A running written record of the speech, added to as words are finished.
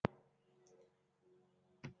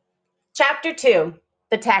Chapter 2,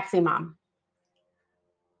 The Taxi Mom.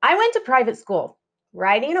 I went to private school.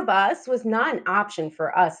 Riding a bus was not an option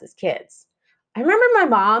for us as kids. I remember my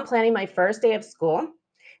mom planning my first day of school.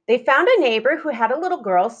 They found a neighbor who had a little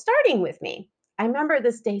girl starting with me. I remember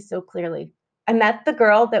this day so clearly. I met the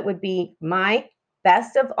girl that would be my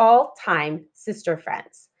best of all time sister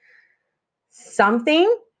friends.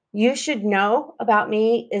 Something you should know about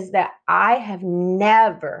me is that I have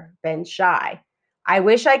never been shy. I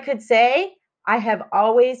wish I could say I have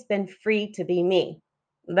always been free to be me.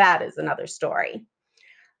 That is another story.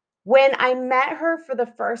 When I met her for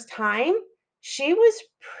the first time, she was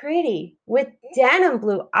pretty with denim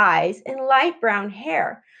blue eyes and light brown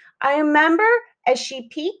hair. I remember as she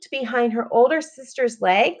peeked behind her older sister's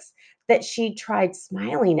legs that she tried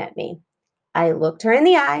smiling at me. I looked her in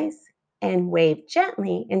the eyes and waved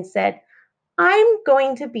gently and said, "I'm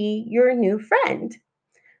going to be your new friend."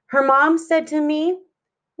 Her mom said to me,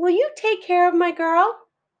 "Will you take care of my girl?"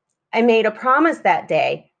 I made a promise that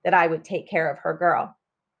day that I would take care of her girl.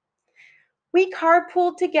 We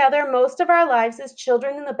carpooled together most of our lives as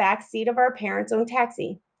children in the back seat of our parents' own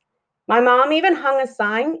taxi. My mom even hung a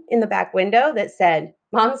sign in the back window that said,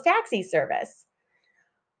 "Mom's Taxi Service."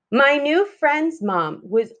 My new friend's mom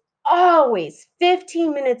was always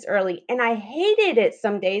 15 minutes early, and I hated it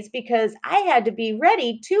some days because I had to be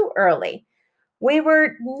ready too early. We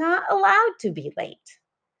were not allowed to be late.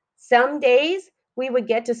 Some days we would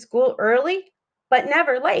get to school early, but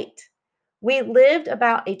never late. We lived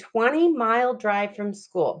about a 20-mile drive from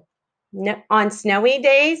school. On snowy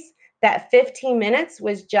days, that 15 minutes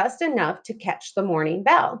was just enough to catch the morning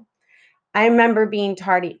bell. I remember being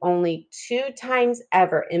tardy only 2 times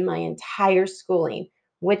ever in my entire schooling,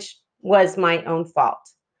 which was my own fault.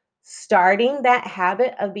 Starting that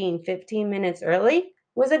habit of being 15 minutes early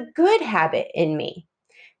was a good habit in me.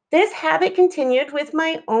 This habit continued with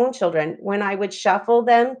my own children when I would shuffle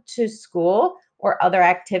them to school or other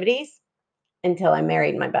activities until I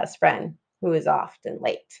married my best friend, who is often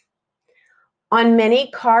late. On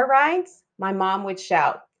many car rides, my mom would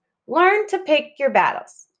shout, "Learn to pick your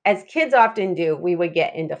battles." As kids often do, we would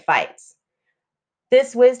get into fights.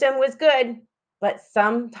 This wisdom was good, but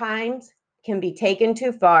sometimes can be taken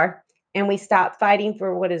too far, and we stop fighting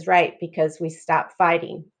for what is right because we stop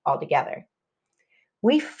fighting altogether.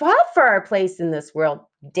 We fought for our place in this world,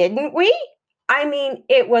 didn't we? I mean,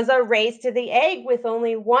 it was a race to the egg with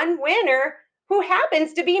only one winner who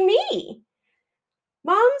happens to be me.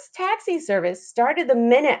 Mom's taxi service started the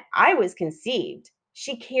minute I was conceived.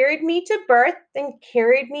 She carried me to birth, then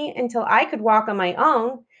carried me until I could walk on my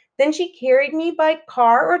own. Then she carried me by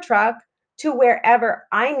car or truck to wherever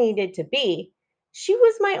I needed to be. She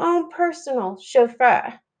was my own personal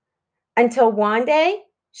chauffeur. Until one day,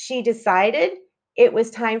 she decided it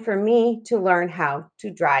was time for me to learn how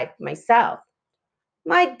to drive myself.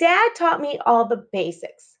 My dad taught me all the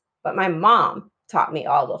basics, but my mom taught me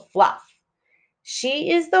all the fluff.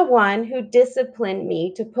 She is the one who disciplined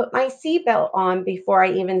me to put my seatbelt on before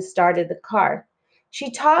I even started the car.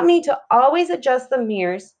 She taught me to always adjust the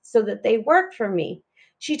mirrors so that they worked for me.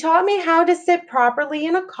 She taught me how to sit properly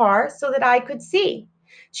in a car so that I could see.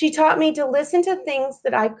 She taught me to listen to things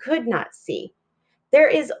that I could not see. There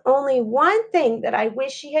is only one thing that I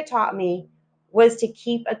wish she had taught me was to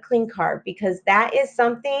keep a clean car because that is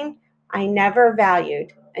something I never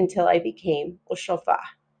valued until I became a chauffeur.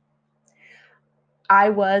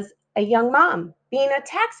 I was a young mom, being a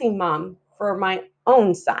taxi mom for my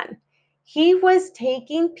own son. He was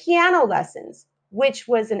taking piano lessons, which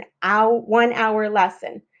was an 1 hour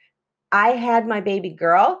lesson. I had my baby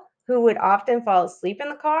girl who would often fall asleep in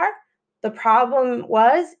the car. The problem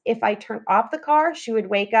was if I turned off the car, she would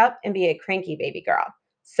wake up and be a cranky baby girl.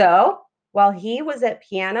 So while he was at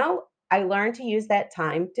piano, I learned to use that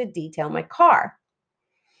time to detail my car.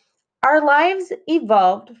 Our lives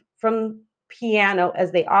evolved from piano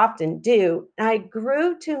as they often do, and I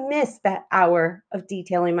grew to miss that hour of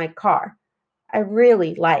detailing my car. I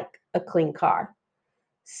really like a clean car.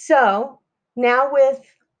 So now, with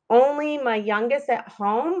only my youngest at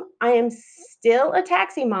home, I am still a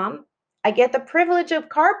taxi mom. I get the privilege of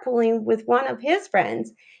carpooling with one of his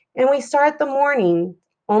friends, and we start the morning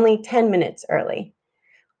only 10 minutes early.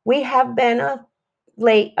 We have been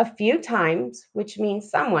late a few times, which means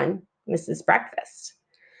someone misses breakfast.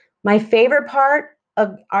 My favorite part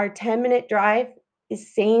of our 10-minute drive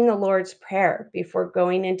is saying the Lord's Prayer before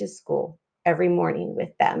going into school every morning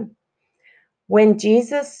with them. When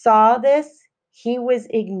Jesus saw this, he was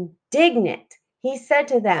indignant. He said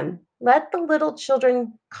to them, "Let the little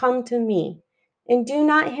children come to me, and do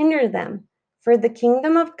not hinder them, for the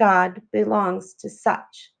kingdom of God belongs to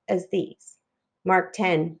such as these." Mark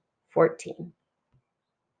 10, 14.